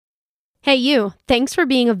Hey you, thanks for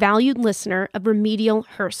being a valued listener of Remedial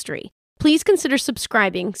Herstory. Please consider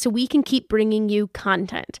subscribing so we can keep bringing you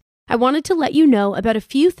content. I wanted to let you know about a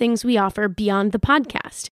few things we offer beyond the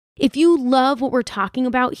podcast. If you love what we're talking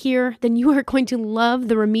about here, then you are going to love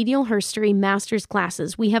the Remedial Herstory Master's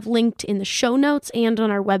classes we have linked in the show notes and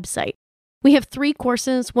on our website. We have 3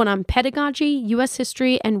 courses, one on pedagogy, U.S.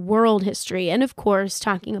 history, and world history, and of course,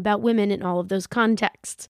 talking about women in all of those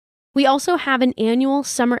contexts. We also have an annual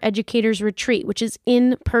Summer Educators Retreat, which is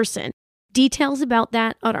in person. Details about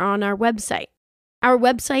that are on our website. Our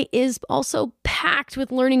website is also packed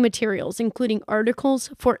with learning materials, including articles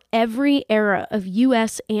for every era of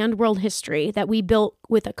U.S. and world history that we built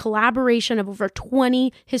with a collaboration of over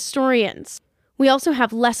 20 historians. We also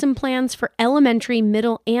have lesson plans for elementary,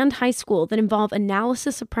 middle, and high school that involve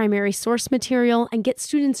analysis of primary source material and get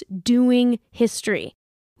students doing history.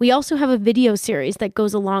 We also have a video series that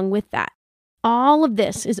goes along with that. All of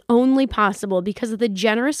this is only possible because of the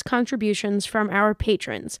generous contributions from our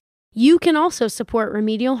patrons. You can also support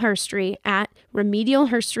Remedial Herstory at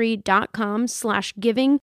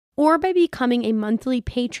remedialherstory.com/giving or by becoming a monthly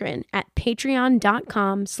patron at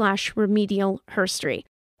patreon.com/remedialherstory.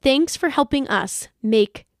 Thanks for helping us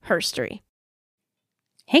make herstory.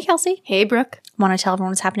 Hey, Kelsey. Hey, Brooke. Want to tell everyone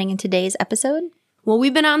what's happening in today's episode? Well,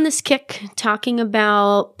 we've been on this kick talking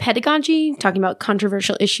about pedagogy, talking about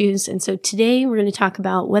controversial issues, and so today we're going to talk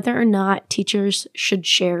about whether or not teachers should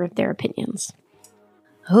share their opinions.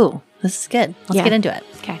 Oh, this is good. Let's get into it.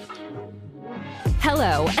 Okay.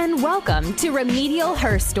 Hello, and welcome to Remedial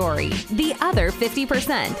Herstory, the other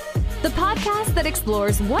 50%, the podcast that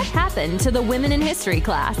explores what happened to the women in history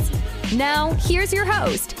class. Now, here's your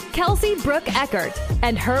host, Kelsey Brooke Eckert,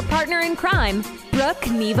 and her partner in crime, Brooke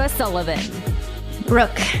Neva Sullivan.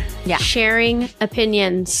 Brooke, sharing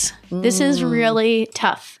opinions. This is really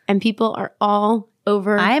tough, and people are all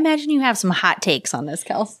over. I imagine you have some hot takes on this,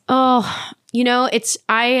 Kels. Oh, you know,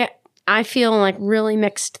 I feel like really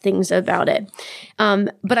mixed things about it.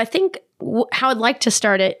 But I think how I'd like to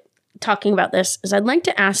start it talking about this is I'd like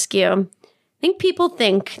to ask you, I think people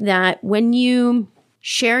think that when you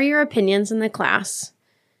share your opinions in the class,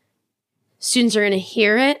 students are going to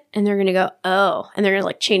hear it and they're going to go, oh, and they're going to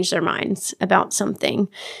like change their minds about something.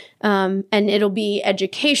 And it'll be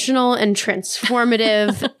educational and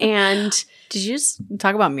transformative. And did you just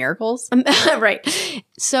talk about miracles? Right.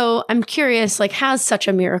 So I'm curious, like, has such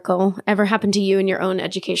a miracle ever happened to you in your own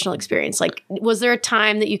educational experience? Like, was there a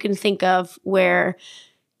time that you can think of where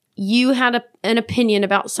you had an opinion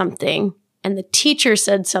about something and the teacher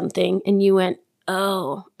said something and you went,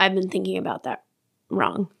 oh, I've been thinking about that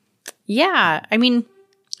wrong? Yeah. I mean,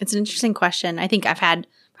 it's an interesting question. I think I've had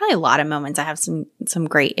probably a lot of moments. I have some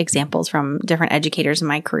great examples from different educators in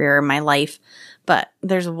my career, in my life, but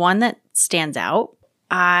there's one that stands out.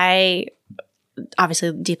 I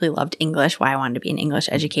obviously deeply loved English, why I wanted to be an English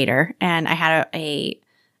educator. And I had a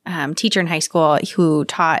teacher in high school who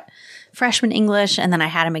taught freshman English, and then I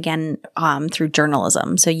had him again through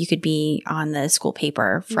journalism. So you could be on the school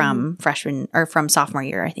paper from freshman or from sophomore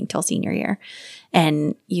year, I think, till senior year.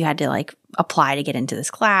 And you had to like apply to get into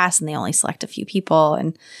this class, and they only select a few people.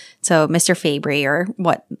 And so Mr. Fabry, or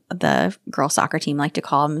what the girls soccer team like to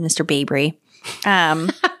call him, Mr. Babry.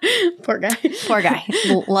 Poor guy. Poor guy.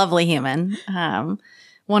 Lovely human.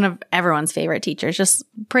 One of everyone's favorite teachers, just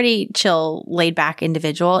pretty chill, laid back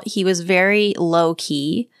individual. He was very low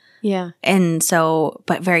key. Yeah. And so,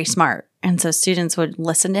 but very smart. And so students would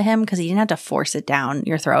listen to him because he didn't have to force it down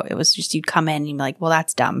your throat. It was just, you'd come in and you'd be like, well,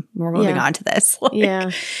 that's dumb. We're moving on to this. Like, you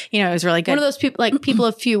know, it was really good. One of those people, like people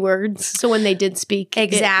of few words. So when they did speak,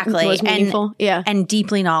 exactly. It was meaningful. And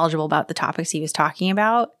deeply knowledgeable about the topics he was talking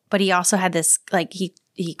about. But he also had this, like, he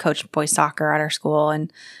coached boys soccer at our school.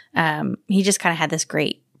 And he just kind of had this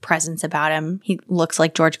great presence about him. He looks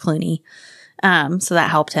like George Clooney. So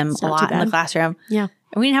that helped him a lot in the classroom. Yeah.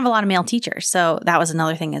 And we didn't have a lot of male teachers. So that was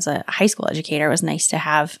another thing as a high school educator. It was nice to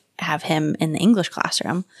have him in the English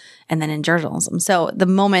classroom and then in journalism. So the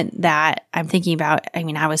moment that I'm thinking about, I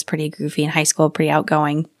mean, I was pretty goofy in high school, pretty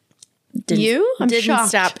outgoing. I'm didn't shocked.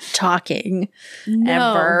 Stop talking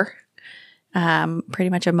ever. Pretty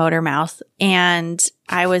much a motor mouth. And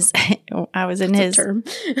I was in his term.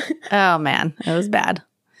 Oh man, it was bad.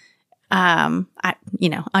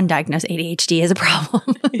 Undiagnosed ADHD is a problem.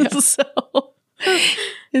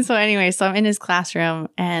 So anyway, so I'm in his classroom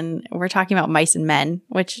and we're talking about Mice and Men,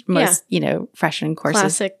 which most, freshman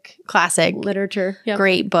courses. Classic. Literature. Yep.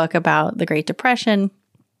 Great book about the Great Depression.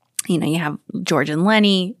 You have George and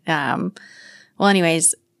Lenny.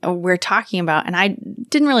 Anyways, we're talking about, and I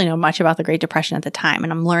didn't really know much about the Great Depression at the time,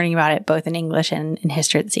 and I'm learning about it both in English and in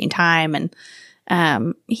history at the same time. And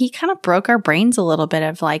he kind of broke our brains a little bit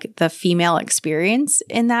of like the female experience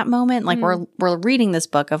in that moment. Like we're reading this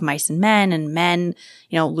book of Mice and Men,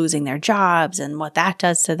 losing their jobs and what that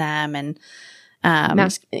does to them, and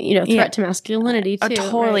threat to masculinity too.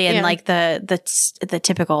 Totally. Right? And like the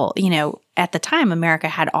typical, at the time, America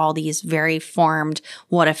had all these very formed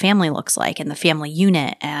what a family looks like and the family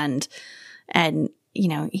unit. And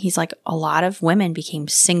he's like, a lot of women became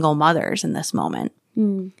single mothers in this moment.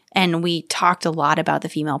 Mm. And we talked a lot about the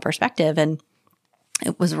female perspective, and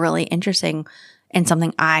it was really interesting and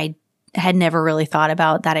something I had never really thought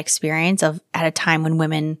about, that experience of at a time when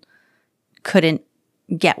women couldn't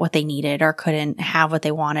get what they needed or couldn't have what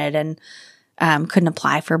they wanted, and couldn't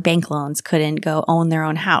apply for bank loans, couldn't go own their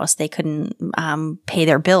own house. They couldn't pay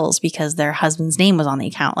their bills because their husband's name was on the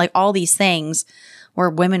account. Like all these things where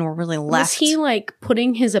women were really left. Was he like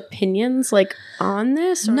putting his opinions like on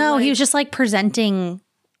this? Or no, he was just like presenting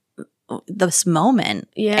this moment.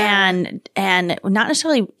 Yeah. And not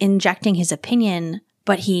necessarily injecting his opinion,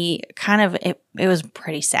 but he kind of, it was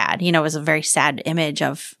pretty sad. It was a very sad image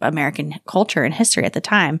of American culture and history at the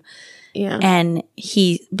time. Yeah. And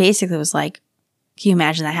he basically was like, can you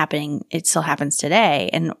imagine that happening? It still happens today.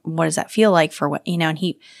 And what does that feel like for what, and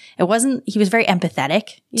he was very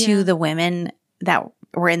empathetic to the women that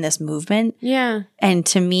were in this movement. Yeah. And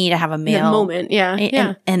to me, to have a male moment.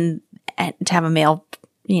 Yeah. And to have a male,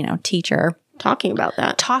 teacher talking about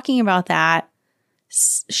that,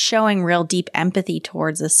 showing real deep empathy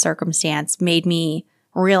towards this circumstance made me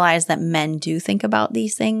realize that men do think about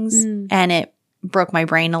these things. And it broke my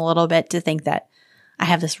brain a little bit to think that I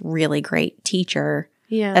have this really great teacher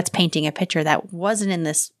that's painting a picture that wasn't in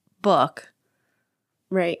this book.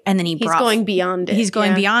 Right. And then he's going beyond it. He's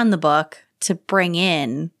going beyond the book to bring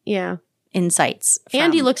in insights.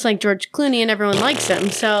 And he looks like George Clooney and everyone likes him.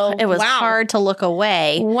 So it was hard to look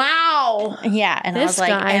away. Wow. Yeah. And I was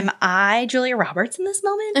like, am I Julia Roberts in this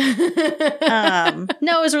moment?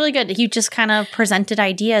 No, it was really good. He just kind of presented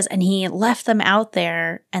ideas and he left them out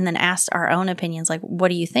there and then asked our own opinions. Like, what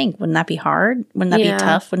do you think? Wouldn't that be hard? Wouldn't that be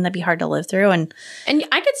tough? Wouldn't that be hard to live through? And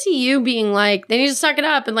I could see you being like, they need to suck it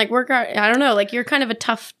up and like work out. I don't know. Like you're kind of a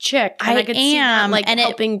tough chick. And I could see that like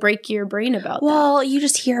helping break your brain about that. Well, you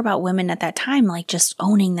just hear about women at that time, like just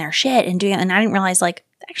owning their shit and doing it. And I didn't realize like,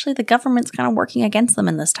 actually the government's kind of working against them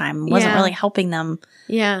in this time. It wasn't really helping them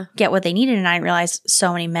get what they needed. And I didn't realize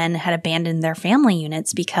so many men had abandoned their family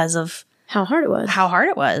units because of how hard it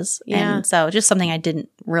was. Yeah. And so just something I didn't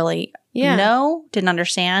really know, didn't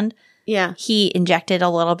understand. Yeah. He injected a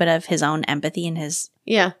little bit of his own empathy and his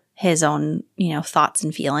own, thoughts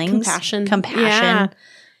and feelings. Compassion. Yeah.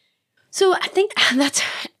 So I think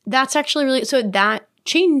that's actually really, so that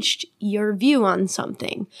changed your view on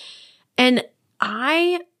something. And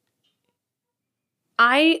I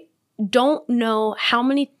don't know how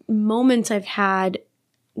many moments I've had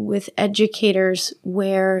with educators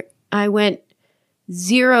where I went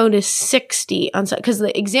 0 to 60 on, because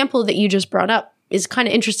the example that you just brought up is kind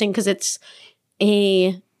of interesting because it's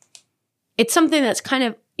something that's kind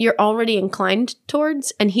of you're already inclined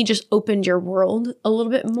towards, and he just opened your world a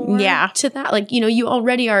little bit more to that. Like, you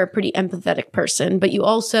already are a pretty empathetic person, but you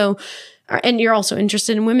also and you're also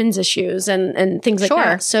interested in women's issues and things like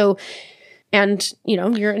that. So, and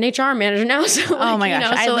you're an HR manager now. So, oh my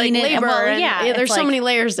gosh, I lean in. Labor. Well, there's so many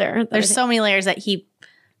layers there. There's so many layers that he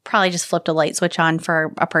probably just flipped a light switch on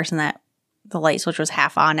for a person that the light switch was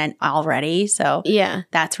half on and already. So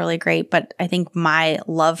that's really great. But I think my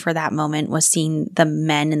love for that moment was seeing the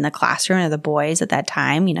men in the classroom or the boys at that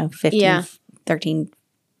time, 13,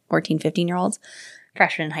 14, 15-year-olds,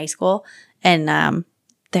 freshmen in high school. And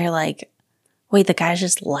they're like, wait, the guys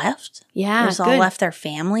just left? Yeah. They just all left their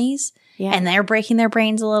families? Yeah. And they're breaking their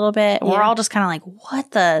brains a little bit. Yeah. We're all just kind of like,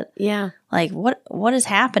 what the? Yeah. Like, what is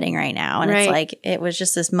happening right now? And it's like, it was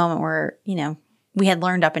just this moment where, we had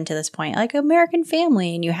learned up until this point, like American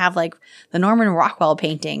Family, and you have like the Norman Rockwell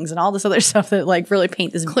paintings and all this other stuff that like really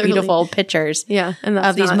paint these beautiful pictures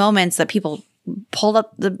of these moments that people pulled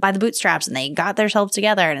up by the bootstraps and they got themselves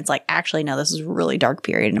together. And it's like, actually, no, this is a really dark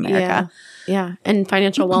period in America. Yeah. And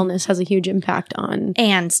financial wellness has a huge impact on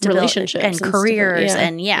relationships and careers.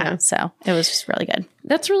 So it was just really good.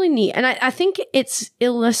 That's really neat. And I think it's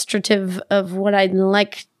illustrative of what I'd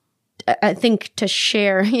like I think to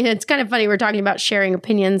share. It's kind of funny. We're talking about sharing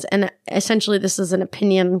opinions, and essentially this is an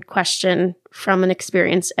opinion question from an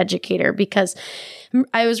experienced educator, because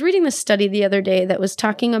I was reading this study the other day that was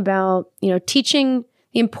talking about, teaching,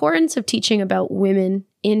 the importance of teaching about women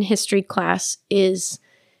in history class is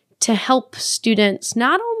to help students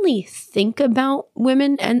not only think about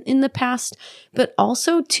women and in the past, but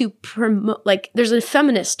also to promote, like there's a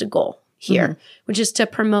feminist goal. here, which is to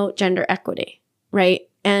promote gender equity, right?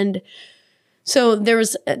 And so there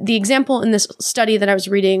was the example in this study that I was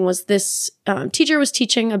reading was this teacher was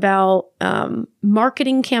teaching about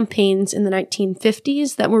marketing campaigns in the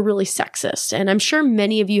 1950s that were really sexist. And I'm sure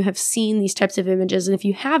many of you have seen these types of images. And if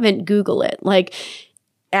you haven't, Google it. Like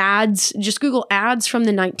ads, just Google ads from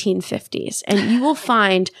the 1950s. And you will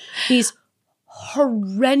find these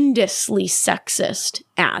horrendously sexist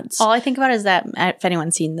ads. All I think about is that if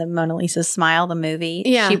anyone's seen the Mona Lisa Smile, the movie,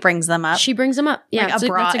 she brings them up. She brings them up. Yeah. Like a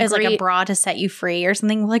bra is like a bra to set you free or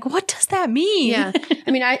something. Like, what does that mean? Yeah.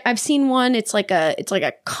 I mean, I've seen one. It's like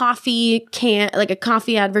a coffee can, like a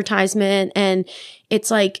coffee advertisement. And it's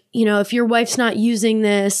like, you know, if your wife's not using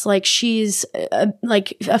this, like she's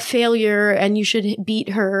like a failure and you should beat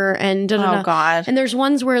her and da-da-da. Oh God. And there's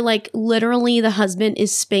ones where like literally the husband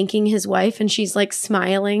is spanking his wife and she's like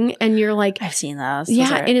smiling and you're like, I've seen those.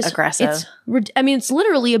 Yeah, and it's aggressive. It's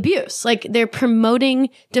literally abuse. Like they're promoting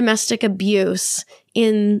domestic abuse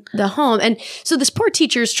in the home. And so this poor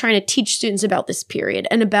teacher is trying to teach students about this period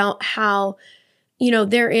and about how, you know,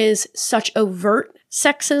 there is such overt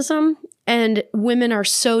sexism and women are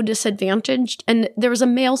so disadvantaged. And there was a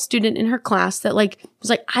male student in her class that like was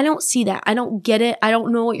like, I don't see that. I don't get it. I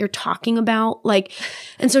don't know what you're talking about. Like,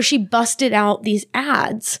 and so she busted out these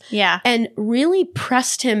ads. Yeah. And really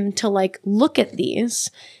pressed him to like look at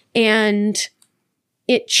these, and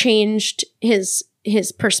it changed his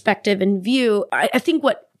perspective and view. I think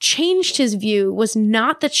what changed his view was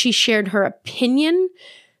not that she shared her opinion,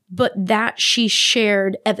 but that she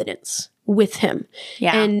shared evidence with him.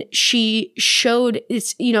 Yeah. And she showed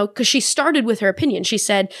it's, you know, because she started with her opinion. She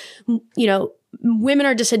said, you know, women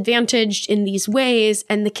are disadvantaged in these ways.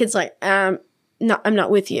 And the kid's like, no, I'm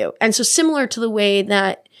not with you. And so similar to the way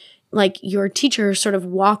that like your teacher sort of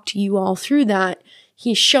walked you all through that,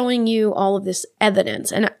 he's showing you all of this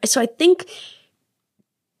evidence. And so I think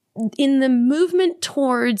in the movement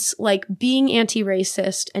towards like being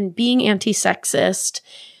anti-racist and being anti-sexist,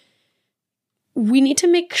 we need to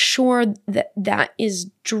make sure that that is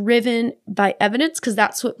driven by evidence, because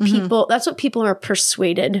that's what people are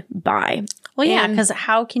persuaded by. Well, yeah, because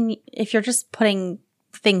how can you, if you're just putting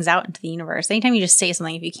things out into the universe, anytime you just say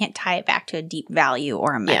something, if you can't tie it back to a deep value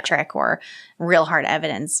or a metric or real hard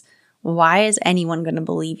evidence, why is anyone going to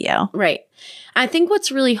believe you? Right. I think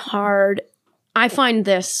what's really hard, I find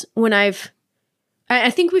this when I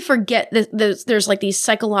think we forget that there's like these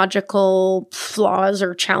psychological flaws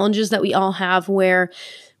or challenges that we all have where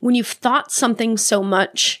when you've thought something so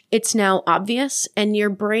much, it's now obvious, and your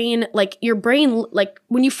brain, like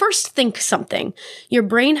when you first think something, your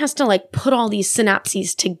brain has to like put all these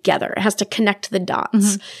synapses together. It has to connect the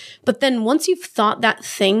dots. But then once you've thought that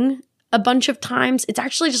thing a bunch of times, it's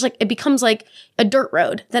actually just like, it becomes like a dirt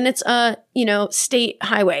road. Then it's a, you know, state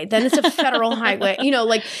highway. Then it's a federal highway. You know,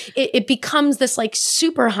 like it becomes this like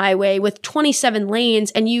super highway with 27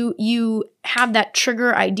 lanes, and you have that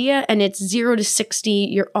trigger idea and it's 0 to 60.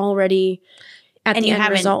 You're already at the end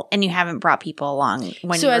result. And you haven't brought people along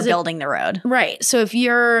when you're building the road. Right. So if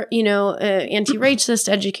you're, you know, an anti-racist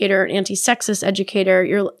educator, an anti-sexist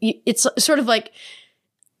educator, it's sort of like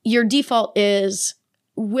your default is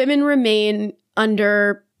women remain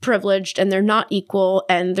underprivileged and they're not equal,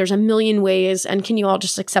 and there's a million ways, and can you all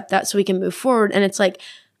just accept that so we can move forward? And it's like,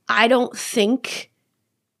 I don't think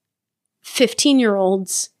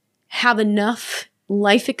 15-year-olds have enough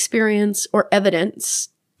life experience or evidence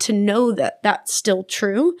to know that that's still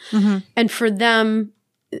true. And for them,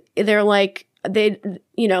 they're like, they're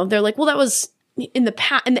like, well, that was in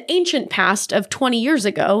the ancient past of 20 years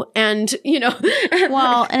ago. And, you know,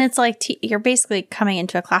 well, and it's like, you're basically coming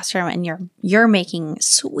into a classroom and you're making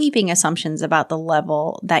sweeping assumptions about the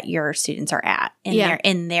level that your students are at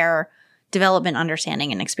in their development,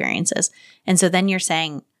 understanding, and experiences. And so then you're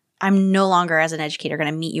saying, I'm no longer as an educator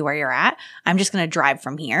going to meet you where you're at. I'm just going to drive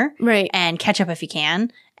from here and catch up if you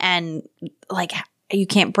can. And like, you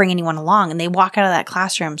can't bring anyone along. And they walk out of that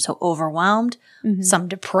classroom so overwhelmed, some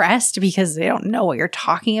depressed because they don't know what you're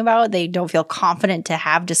talking about. They don't feel confident to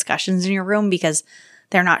have discussions in your room because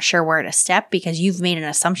they're not sure where to step, because you've made an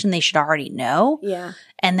assumption they should already know. Yeah.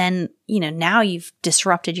 And then, you know, now you've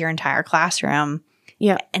disrupted your entire classroom.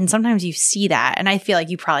 Yeah. And sometimes you see that. And I feel like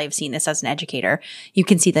you probably have seen this as an educator. You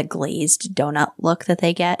can see the glazed donut look that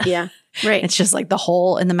they get. Yeah. Right. It's just like the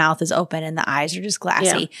hole in the mouth is open and the eyes are just glassy.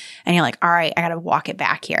 Yeah. And you're like, all right, I got to walk it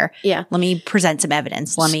back here. Yeah. Let me present some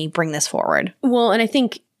evidence. Let me bring this forward. Well, and I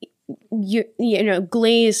think, you know,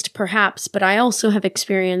 glazed perhaps, but I also have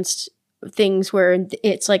experienced things where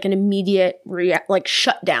it's like an immediate like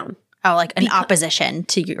shutdown. Oh, like an opposition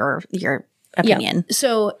to your opinion. Yeah.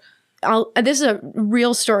 So this is a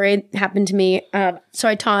real story happened to me. So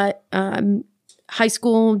I taught high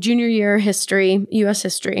school junior year history, U.S.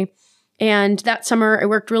 history. And that summer, I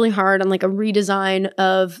worked really hard on like a redesign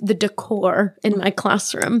of the decor in my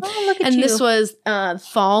classroom. Oh, look at and you. this was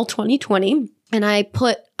fall 2020. And I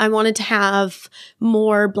wanted to have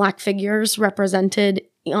more Black figures represented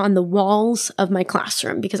on the walls of my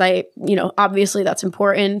classroom because obviously that's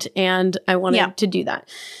important and I wanted to do that.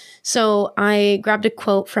 So I grabbed a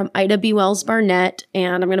quote from Ida B. Wells Barnett,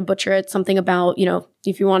 and I'm going to butcher it, something about,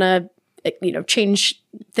 if you want to, change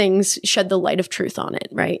things, shed the light of truth on it,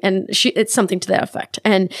 right? And it's something to that effect.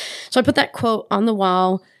 And so I put that quote on the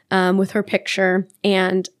wall with her picture,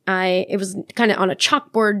 and it was kind of on a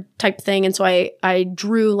chalkboard type thing. And so I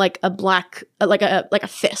drew like a black, like a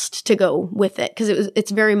fist to go with it. Cause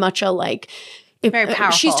it's very much a very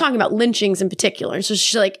powerful. She's talking about lynchings in particular. So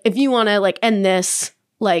she's like, if you want to like end this,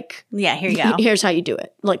 like, yeah, here you go. Here's how you do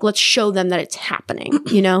it. Like, let's show them that it's happening,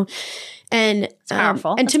 And it's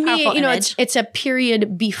powerful. And to me, image. it's a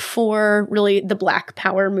period before really the Black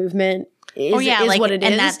Power movement is what it is.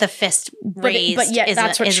 And that the fist raised but yet is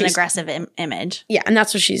an aggressive image. Yeah, and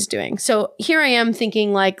that's what she's doing. So here I am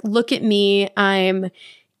thinking like, look at me. I'm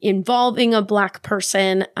involving a Black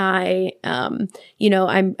person. I'm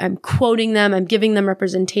quoting them. I'm giving them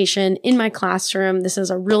representation in my classroom. This is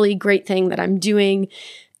a really great thing that I'm doing.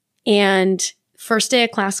 And first day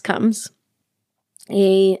of class comes,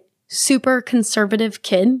 a super conservative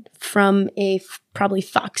kid from a probably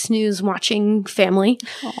Fox News watching family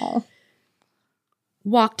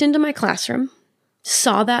walked into my classroom,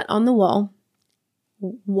 saw that on the wall,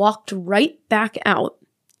 walked right back out,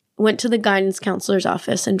 went to the guidance counselor's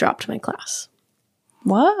office and dropped my class.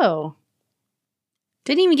 Whoa.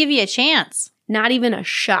 Didn't even give you a chance. Not even a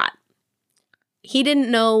shot. He didn't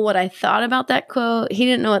know what I thought about that quote. He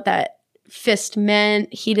didn't know what that fist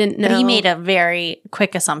meant. He didn't know. But he made a very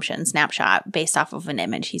quick snapshot based off of an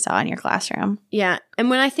image he saw in your classroom. Yeah. And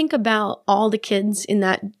when I think about all the kids in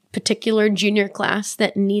that particular junior class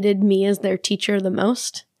that needed me as their teacher the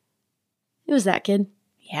most, it was that kid.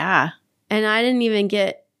 Yeah. And I didn't even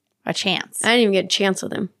get a chance. I didn't even get a chance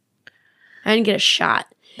with him. I didn't get a shot.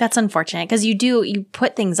 That's unfortunate because you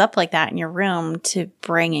put things up like that in your room to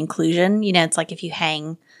bring inclusion. It's like if you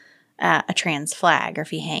hang a trans flag, or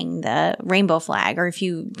if you hang the rainbow flag, or if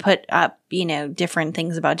you put up, different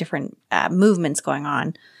things about different movements going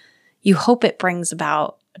on, you hope it brings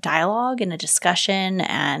about dialogue and a discussion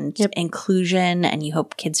and inclusion, and you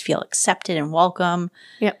hope kids feel accepted and welcome.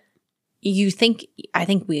 Yep. I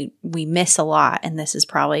think we miss a lot, and this is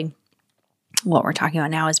probably what we're talking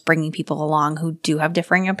about now, is bringing people along who do have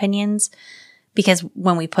differing opinions, because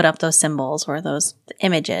when we put up those symbols or those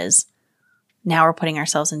images, now we're putting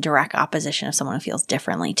ourselves in direct opposition of someone who feels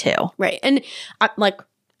differently too. Right. And I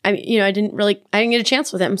didn't get a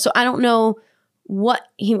chance with him. So I don't know what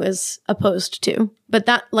he was opposed to, but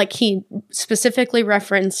that he specifically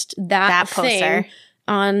referenced that poster thing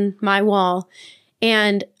on my wall.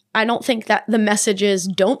 And I don't think that the message is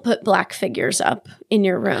don't put Black figures up in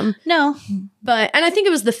your room. No. And I think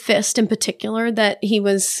it was the fist in particular that he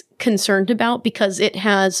was concerned about, because it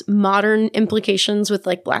has modern implications with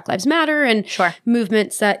like Black Lives Matter and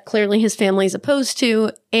movements that clearly his family is opposed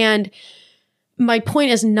to. And my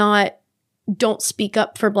point is not don't speak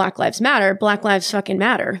up for Black Lives Matter. Black Lives fucking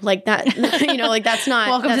matter. Like that, that's not.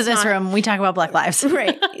 Welcome to this room. We talk about Black lives.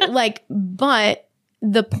 Right. But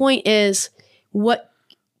the point is what,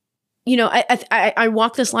 I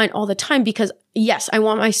walk this line all the time because, yes, I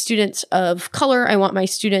want my students of color. I want my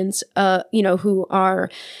students, who are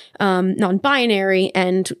non-binary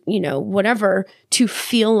and, whatever, to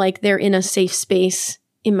feel like they're in a safe space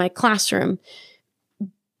in my classroom.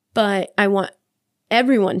 But I want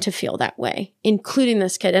everyone to feel that way, including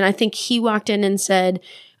this kid. And I think he walked in and said,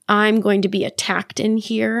 I'm going to be attacked in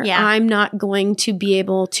here. Yeah. I'm not going to be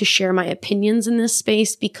able to share my opinions in this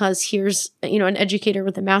space because here's, an educator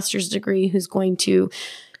with a master's degree who's going to.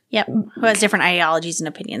 Yep. Who has different ideologies and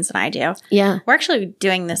opinions than I do. Yeah. We're actually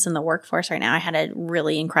doing this in the workforce right now. I had a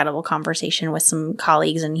really incredible conversation with some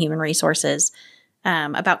colleagues in human resources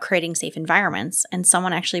about creating safe environments. And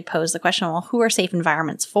someone actually posed the question, well, who are safe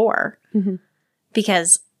environments for? Mm-hmm.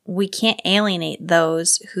 Because we can't alienate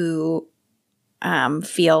those who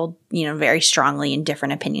feel, very strongly in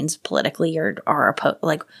different opinions politically or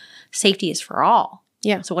safety is for all.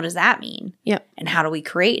 Yeah. So what does that mean? Yeah. And how do we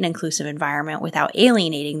create an inclusive environment without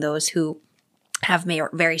alienating those who have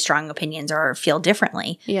very strong opinions or feel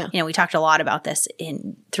differently? Yeah. We talked a lot about this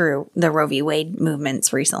through the Roe v. Wade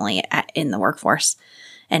movements recently in the workforce,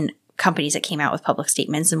 and companies that came out with public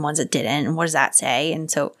statements and ones that didn't. And what does that say? And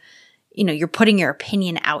so you're putting your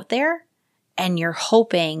opinion out there and you're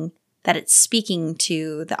hoping that it's speaking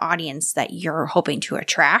to the audience that you're hoping to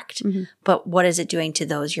attract. Mm-hmm. But what is it doing to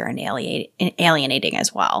those you're alienating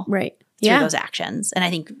as well? Right. Through those actions. And I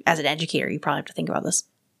think as an educator, you probably have to think about this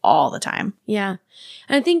all the time. Yeah.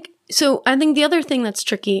 And I think the other thing that's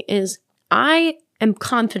tricky is I am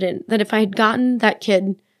confident that if I had gotten that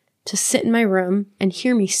kid to sit in my room and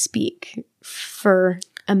hear me speak for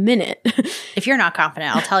a minute. If you're not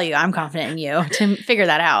confident, I'll tell you I'm confident in you to figure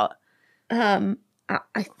that out.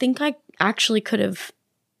 I think I actually could have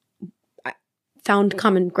found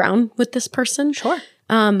common ground with this person. Sure.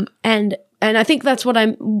 And I think that's what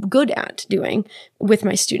I'm good at doing with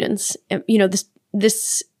my students. It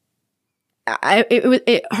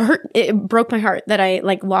hurt. It broke my heart that I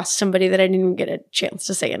lost somebody that I didn't even get a chance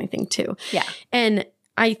to say anything to. Yeah. And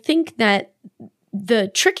I think that the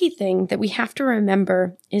tricky thing that we have to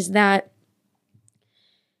remember is that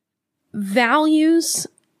values,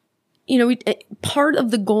 part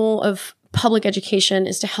of the goal of public education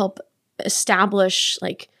is to help establish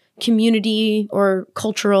community or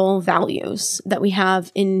cultural values that we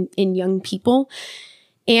have in young people.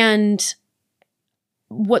 And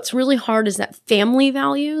what's really hard is that family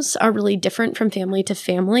values are really different from family to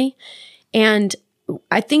family. And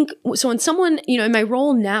I think, so when someone, in my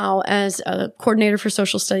role now as a coordinator for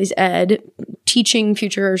social studies ed, teaching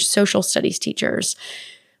future social studies teachers,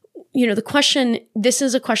 this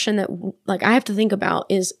is a question that I have to think about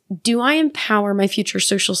is, do I empower my future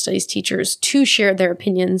social studies teachers to share their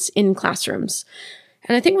opinions in classrooms?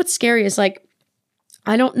 And I think what's scary is I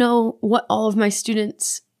don't know what all of my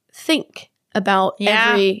students think about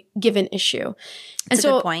every given issue. That's a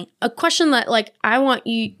good point. A question that I want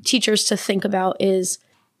you teachers to think about is,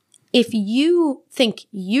 if you think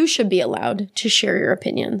you should be allowed to share your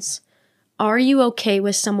opinions, are you okay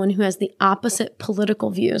with someone who has the opposite political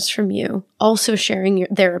views from you also sharing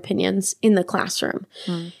their opinions in the classroom?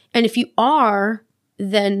 And if you are,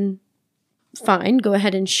 then fine, go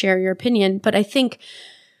ahead and share your opinion. But I think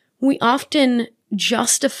we often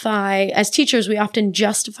as teachers, we often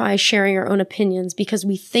justify sharing our own opinions because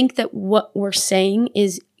we think that what we're saying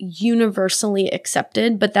is universally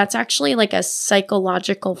accepted, but that's actually a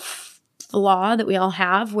psychological flaw that we all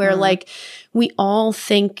have where we all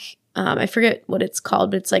think, I forget what it's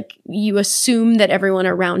called, but it's you assume that everyone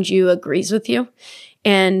around you agrees with you.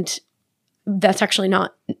 And that's actually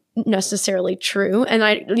not necessarily true. And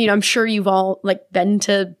I'm sure you've all been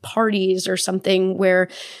to parties or something where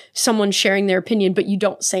someone's sharing their opinion, but you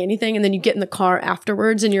don't say anything. And then you get in the car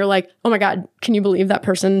afterwards and you're like, oh my God, can you believe that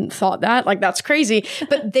person thought that? That's crazy.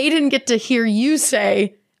 But they didn't get to hear you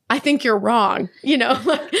say, I think you're wrong. And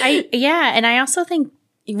I also think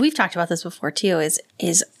we've talked about this before too,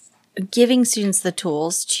 is giving students the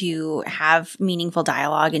tools to have meaningful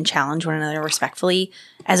dialogue and challenge one another respectfully.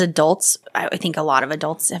 As adults, I think a lot of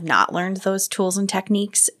adults have not learned those tools and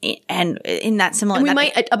techniques. And in that similar— and we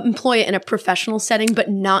might employ it in a professional setting, but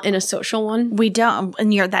not in a social one. We don't.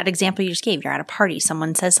 And that example you just gave, you're at a party,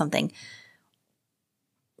 someone says something.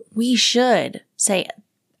 We should say,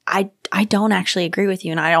 I don't actually agree with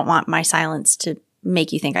you, and I don't want my silence to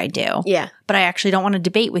make you think I do. Yeah. But I actually don't want to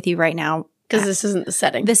debate with you right now. Because this isn't the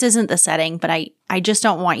setting. This isn't the setting, but I just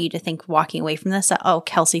don't want you to think walking away from this that, oh,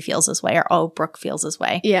 Kelsey feels this way or, oh, Brooke feels this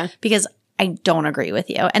way. Yeah. Because I don't agree with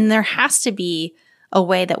you. And there has to be a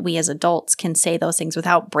way that we as adults can say those things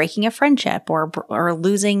without breaking a friendship or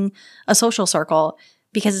losing a social circle,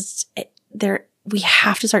 because we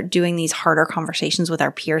have to start doing these harder conversations with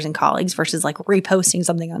our peers and colleagues versus reposting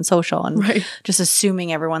something on social and just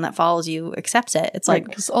assuming everyone that follows you accepts it. It's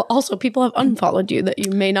also people have unfollowed you that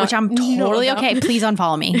you may not, which I'm totally okay. Please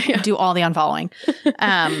unfollow me. Yeah. Do all the unfollowing.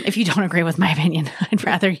 If you don't agree with my opinion, I'd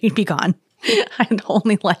rather you be gone. I'd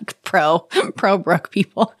only pro Brooke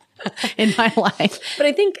people in my life. But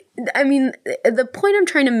I think, the point I'm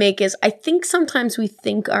trying to make is, I think sometimes we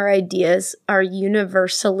think our ideas are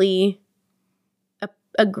universally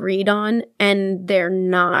agreed on, and they're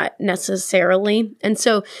not necessarily. And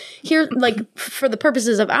so here, for the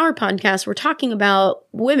purposes of our podcast, we're talking about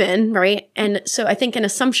women, right? And so I think an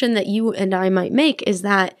assumption that you and I might make is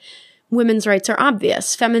that women's rights are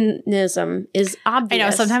obvious. Feminism is obvious. I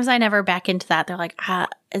know. Sometimes I never back into that. They're like,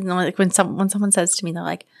 and when someone says to me, they're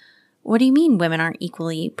like, what do you mean women aren't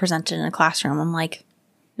equally presented in a classroom? I'm like,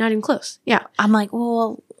 not even close. Yeah. I'm like,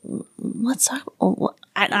 well, let's talk.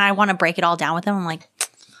 And I want to break it all down with them. I'm like,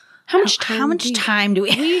 how much time do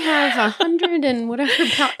we We have 100 and whatever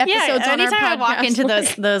episodes on our podcast. Anytime I walk into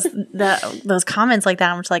those comments like that,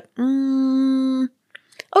 I'm just like,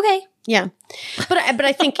 okay. Yeah. But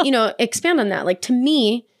I think, expand on that. To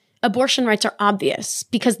me, abortion rights are obvious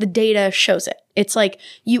because the data shows it. It's like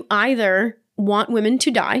you either want women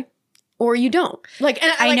to die or you don't. Like,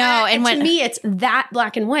 and I know. And to me, it's that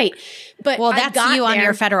black and white. But that's you on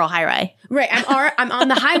your federal highway. Right. I'm on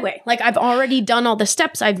the highway. Like, I've already done all the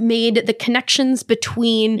steps. I've made the connections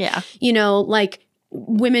between, like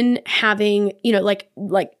women having,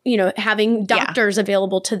 having doctors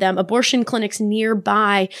available to them, abortion clinics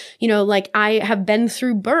nearby, like I have been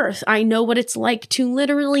through birth. I know what it's like to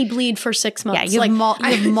literally bleed for 6 months. Yeah, you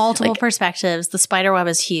have multiple perspectives. The spider web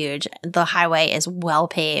is huge. The highway is well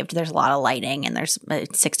paved. There's a lot of lighting and there's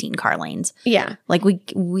 16 car lanes. Yeah. Like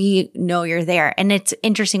we know you're there. And it's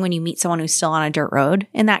interesting when you meet someone who's still on a dirt road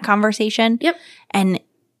in that conversation. Yep.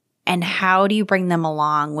 And how do you bring them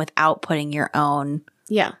along without putting your own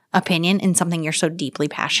opinion in something you're so deeply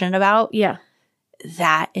passionate about? Yeah.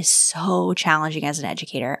 That is so challenging as an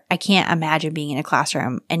educator. I can't imagine being in a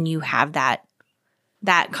classroom and you have that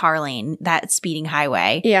car lane, that speeding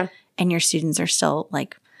highway. Yeah. And your students are still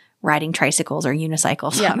like riding tricycles or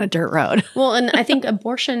unicycles on a dirt road. Well, and I think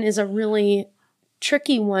abortion is a really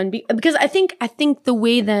tricky one because I think the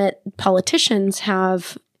way that politicians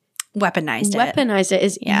have weaponized it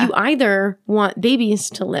is you either want babies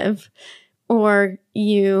to live or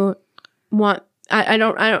you want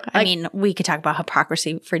I mean, we could talk about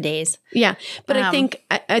hypocrisy for days. Yeah. But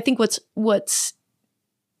I think what's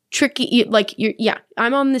tricky, like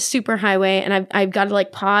I'm on this super highway and I've got to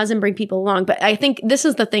like pause and bring people along. But I think this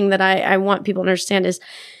is the thing that I want people to understand is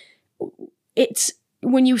it's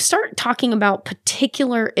when you start talking about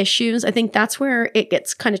particular issues, I think that's where it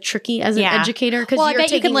gets kind of tricky as an educator. Well, I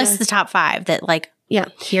bet you could list the top 5 that like,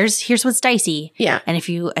 here's what's dicey. Yeah. And if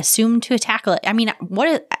you assume to tackle it, I mean,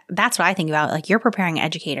 that's what I think about. Like, you're preparing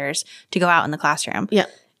educators to go out in the classroom. Yeah.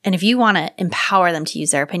 And if you want to empower them to use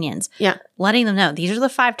their opinions, letting them know these are the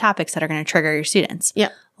 5 topics that are going to trigger your students. Yeah.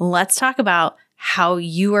 Let's talk about how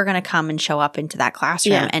you are going to come and show up into that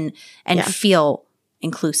classroom and feel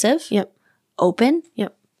inclusive. Yep. Open.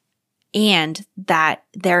 Yep. And that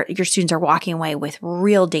your students are walking away with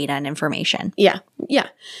real data and information. Yeah. Yeah.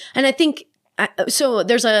 And I think so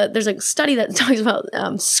there's a study that talks about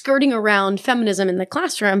skirting around feminism in the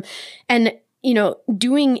classroom and,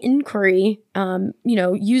 doing inquiry,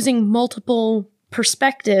 using multiple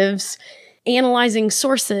perspectives, analyzing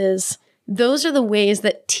sources. Those are the ways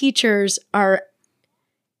that teachers are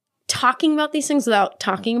talking about these things without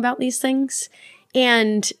talking about these things.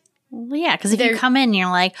 And well, yeah, because if you come in and you're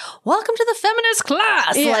like, welcome to the feminist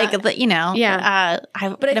class,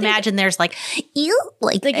 I would imagine there's like, ew,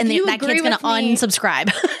 like and that kid's going to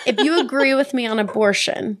unsubscribe. If you agree with me on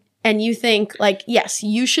abortion and you think like, yes,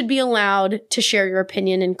 you should be allowed to share your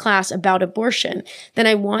opinion in class about abortion, then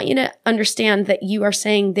I want you to understand that you are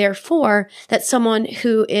saying, therefore, that someone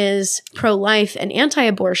who is pro-life and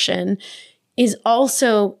anti-abortion is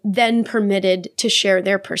also then permitted to share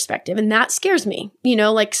their perspective. And that scares me,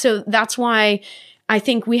 so that's why I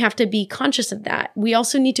think we have to be conscious of that. We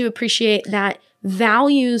also need to appreciate that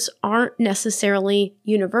values aren't necessarily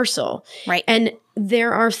universal. Right. And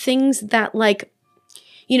there are things that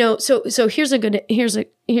so here's a good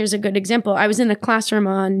example. I was in a classroom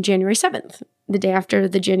on January 7th, the day after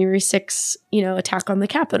the January 6th, attack on the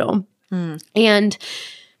Capitol. And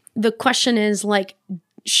the question is like,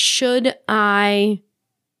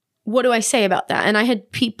 what do I say about that? And I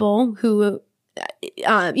had people who,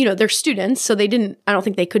 they're students, so I don't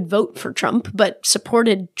think they could vote for Trump, but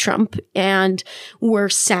supported Trump and were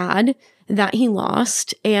sad that he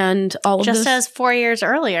lost and all of just as 4 years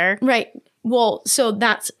earlier. Right. Well, so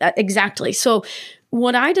that's exactly. So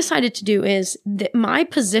what I decided to do is that my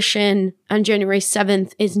position on January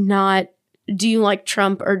 7th is not, do you like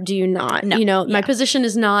Trump or do you not? No. My position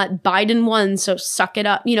is not Biden won, so suck it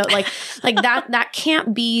up. Like that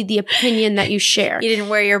can't be the opinion that you share. You didn't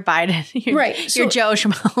wear your Biden, your Joe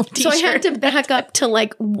Schmo t-shirt. So I had to back up to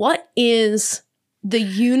like, what is the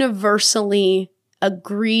universally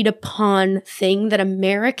agreed upon thing that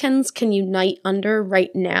Americans can unite under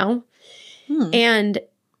right now? And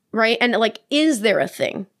like, is there a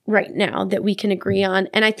thing right now that we can agree on?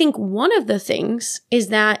 And I think one of the things is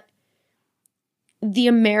that the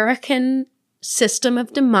American system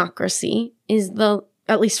of democracy is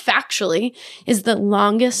at least factually, is the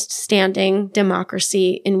longest standing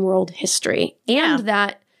democracy in world history. And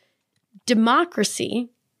that democracy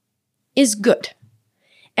is good.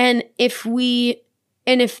 And if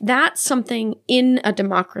that's something in a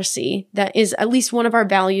democracy that is at least one of our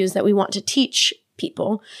values that we want to teach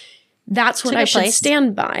people, that's what I should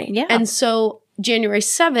stand by. Yeah. And so January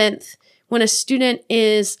 7th, when a student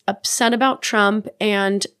is upset about Trump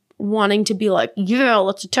and wanting to be like, yeah,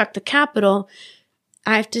 let's attack the Capitol,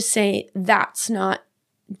 I have to say that's not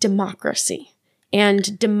democracy.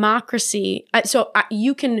 And democracy,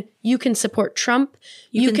 you can support Trump.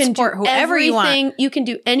 You can support whoever you want. You can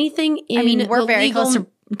do anything in we're very close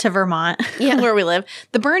to Vermont, where we live.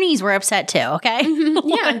 The Bernies were upset too, okay?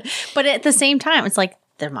 Yeah. But at the same time, it's like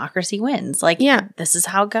democracy wins. Like, this is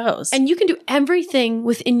how it goes. And you can do everything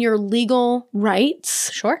within your legal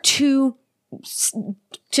rights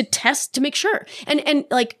to test, to make sure. And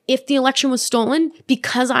like, if the election was stolen,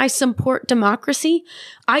 because I support democracy,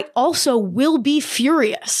 I also will be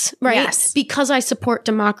furious, right? Yes. Because I support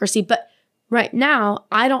democracy. But right now,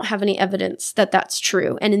 I don't have any evidence that that's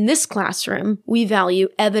true. And in this classroom, we value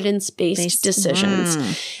evidence-based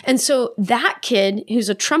decisions. And so that kid who's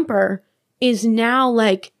a Trumper is now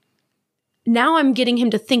like, now I'm getting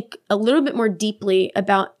him to think a little bit more deeply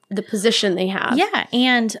about the position they have. Yeah.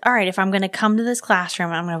 And all right, if I'm going to come to this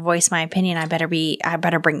classroom, I'm going to voice my opinion. I better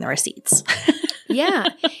bring the receipts. Yeah.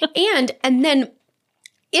 And then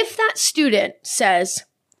if that student says,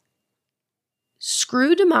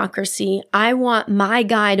 screw democracy, I want my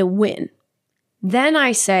guy to win, then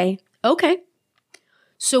I say, okay,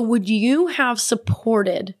 so would you have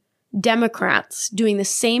supported Democrats doing the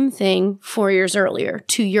same thing 4 years earlier,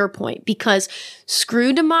 to your point? Because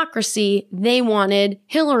screw democracy, they wanted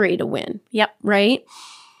Hillary to win. Yep. Right?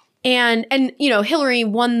 And Hillary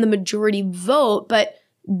won the majority vote, but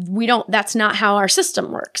that's not how our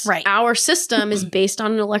system works. Right. Our system is based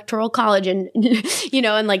on an electoral college, and,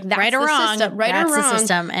 and like, that's right or the wrong. system. Right that's or wrong. The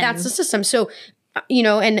system. That's the system. So,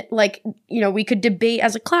 and like, we could debate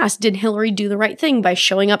as a class, did Hillary do the right thing by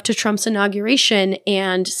showing up to Trump's inauguration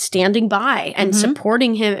and standing by and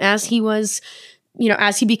supporting him as he was,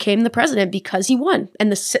 as he became the president, because he won,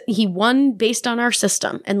 and he won based on our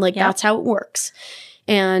system. And like, that's how it works.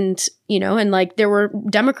 And, and like, there were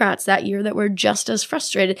Democrats that year that were just as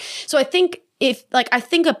frustrated. So I think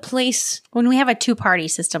a place, when we have a two-party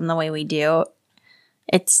system the way we do,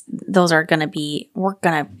 we're going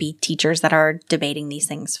to be teachers that are debating these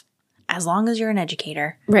things as long as you're an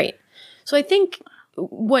educator. Right. So I think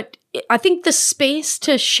the space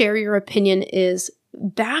to share your opinion is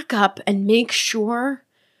back up and make sure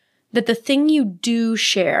that the thing you do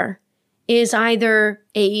share is either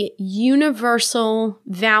a universal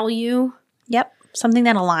value. Yep. Something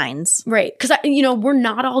that aligns. Right. Because, we're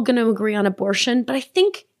not all going to agree on abortion, but I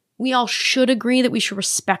think we all should agree that we should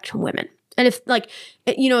respect women. And if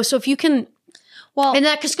so if you can, and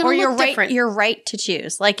that is going to look different. You're right to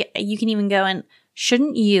choose. Like, you can even go and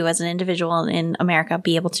shouldn't you as an individual in America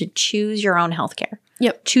be able to choose your own healthcare?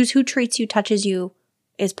 Yep. Choose who treats you, touches you,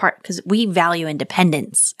 is part, because we value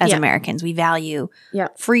independence as Americans. We value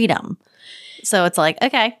freedom. So it's like,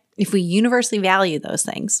 okay, if we universally value those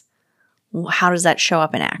things, how does that show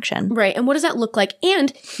up in action? Right. And what does that look like?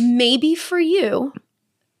 And maybe for you,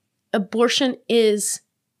 abortion is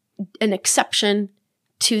an exception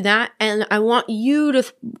to that, and I want you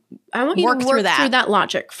to work through that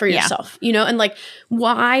logic for yourself, and like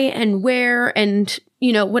why and where and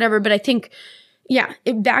whatever. But I think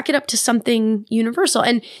back it up to something universal,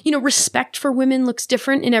 and respect for women looks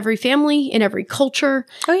different in every family, in every culture.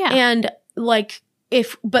 Oh yeah. And like,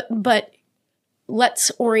 but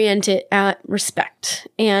let's orient it at respect,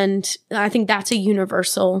 and I think that's a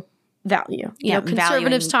universal value.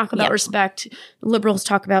 Conservatives talk about respect. Liberals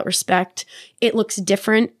talk about respect. It looks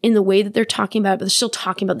different in the way that they're talking about it, but they're still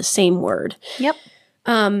talking about the same word. Yep.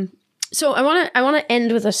 So I want to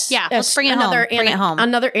end with let's bring it home. Bring it home.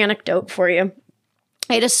 Another anecdote for you.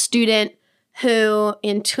 I had a student who,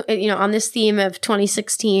 on this theme of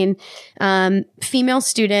 2016, female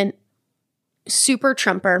student, super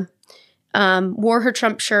Trumper, wore her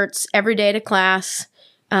Trump shirts every day to class,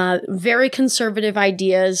 very conservative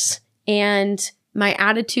ideas. And my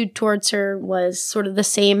attitude towards her was sort of the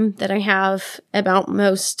same that I have about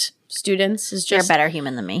most students. Is just, you're a better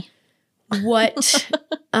human than me. What?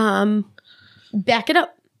 Back it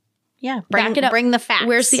up. Yeah, back it up. Bring the facts.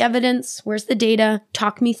 Where's the evidence? Where's the data?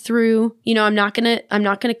 Talk me through. I'm not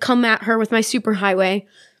gonna come at her with my superhighway.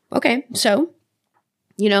 Okay, so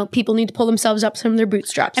people need to pull themselves up from their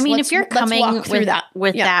bootstraps. I mean, if you're coming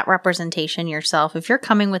with that representation yourself, if you're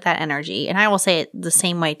coming with that energy, and I will say it the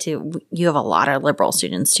same way too, you have a lot of liberal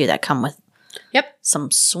students too that come with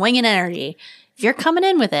some swinging energy. If you're coming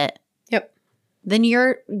in with it, then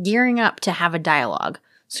you're gearing up to have a dialogue.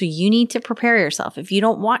 So you need to prepare yourself. If you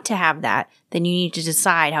don't want to have that, then you need to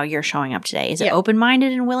decide how you're showing up today. Is it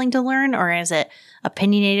open-minded and willing to learn, or is it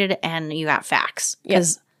opinionated and you got facts?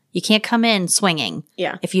 Because you can't come in swinging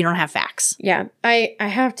if you don't have facts. Yeah. I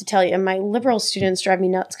have to tell you, my liberal students drive me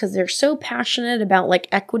nuts because they're so passionate about like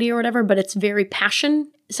equity or whatever, but it's very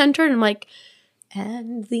passion-centered. I'm like,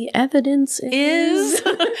 And the evidence is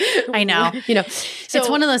I know. So it's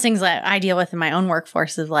one of those things that I deal with in my own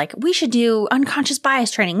workforce of like, we should do unconscious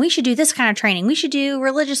bias training. We should do this kind of training. We should do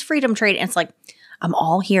religious freedom training. And it's like, I'm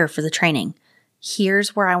all here for the training.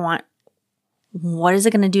 Here's where I want. What is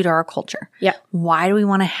it going to do to our culture? Yeah. Why do we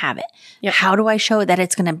want to have it? Yep. How do I show that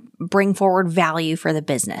it's going to bring forward value for the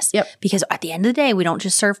business? Yep. Because at the end of the day, we don't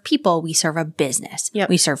just serve people. We serve a business. Yep.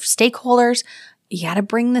 We serve stakeholders. You got to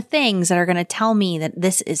bring the things that are going to tell me that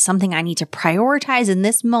this is something I need to prioritize in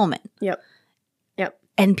this moment. Yep. Yep.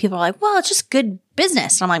 And people are like, well, it's just good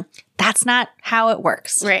business. And I'm like, that's not how it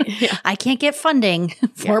works. Right. Yeah. I can't get funding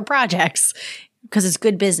for projects because it's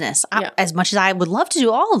good business. Yeah. As much as I would love to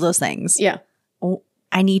do all of those things. Yeah.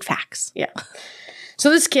 I need facts. Yeah. So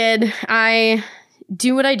this kid, I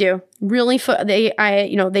do what I do. Really,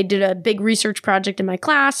 they did a big research project in my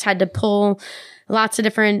class, had to pull lots of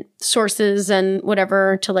different sources and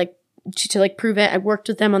whatever to prove it. I worked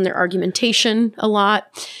with them on their argumentation a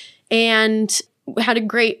lot and had a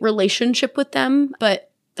great relationship with them,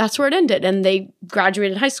 but that's where it ended. And they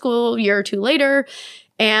graduated high school a year or two later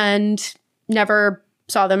and never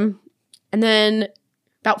saw them. And then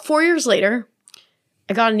about 4 years later,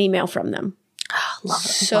 I got an email from them. Oh, love it.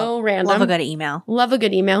 So random. Love a good email. Love a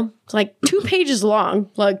good email. It's like 2 pages long,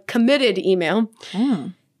 like committed email.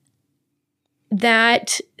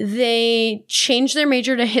 That they changed their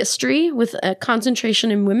major to history with a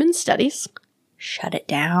concentration in women's studies. Shut it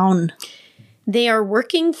down. They are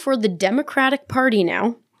working for the Democratic Party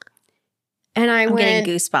now. And I'm getting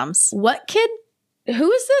goosebumps. What kid?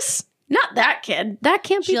 Who is this? Not that kid. That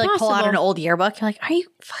can't be possible. Pull out an old yearbook. You're like, are you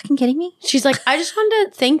fucking kidding me? She's like, I just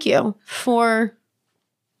wanted to thank you for,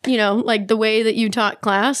 like the way that you taught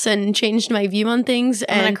class and changed my view on things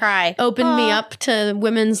and I'm gonna cry. Opened me up to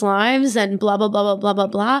women's lives and blah, blah, blah, blah, blah, blah,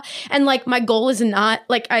 blah. And like, my goal is not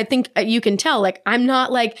like, I think you can tell, like, I'm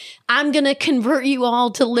not like, I'm going to convert you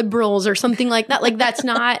all to liberals or something like that. Like, that's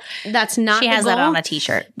not She has that on a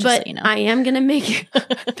t-shirt, but so you know. I am going to make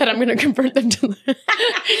that I'm going to convert them to.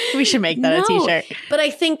 We should make that a t-shirt. But I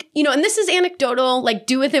think, and this is anecdotal, like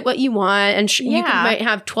do with it what you want. And might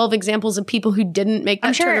have 12 examples of people who didn't make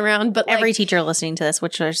that turnaround. But every teacher listening to this,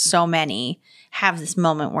 which there's so many, have this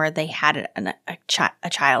moment where they had a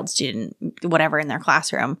child, student, whatever, in their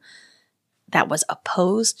classroom that was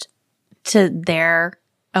opposed to their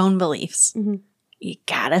own beliefs. Mm-hmm. You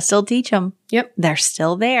gotta still teach them. Yep. They're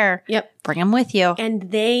still there. Yep. Bring them with you. And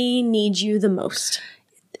they need you the most.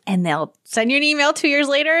 And they'll send you an email 2 years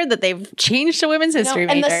later that they've changed to women's history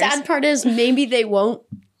majors. And the sad part is maybe they won't.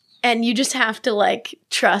 And you just have to like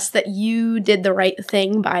trust that you did the right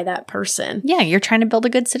thing by that person. Yeah, you're trying to build a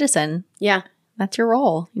good citizen. Yeah. That's your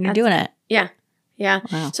role. You're doing it. Yeah. Yeah.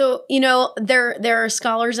 Wow. So, there are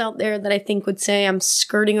scholars out there that I think would say I'm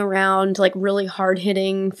skirting around like really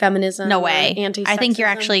hard-hitting feminism. No way. Anti-sexism. I think you're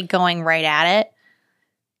actually going right at it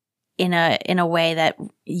in a way that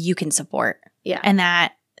you can support. Yeah. And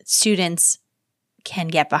that students can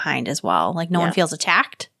get behind as well. Like no one feels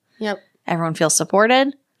attacked. Yep. Everyone feels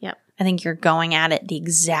supported. Yep. I think you're going at it the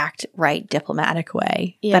exact right diplomatic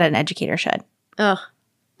way that an educator should. Oh,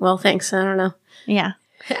 well, thanks. I don't know. Yeah.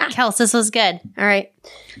 Kels, this was good. All right.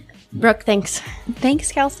 Brooke, thanks.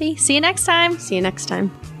 Thanks, Kelsey. See you next time. See you next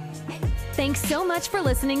time. Thanks so much for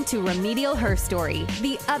listening to Remedial Her Story,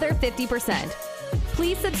 the other 50%.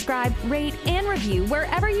 Please subscribe, rate, and review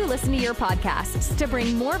wherever you listen to your podcasts to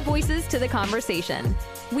bring more voices to the conversation.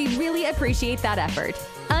 We really appreciate that effort.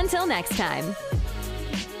 Until next time.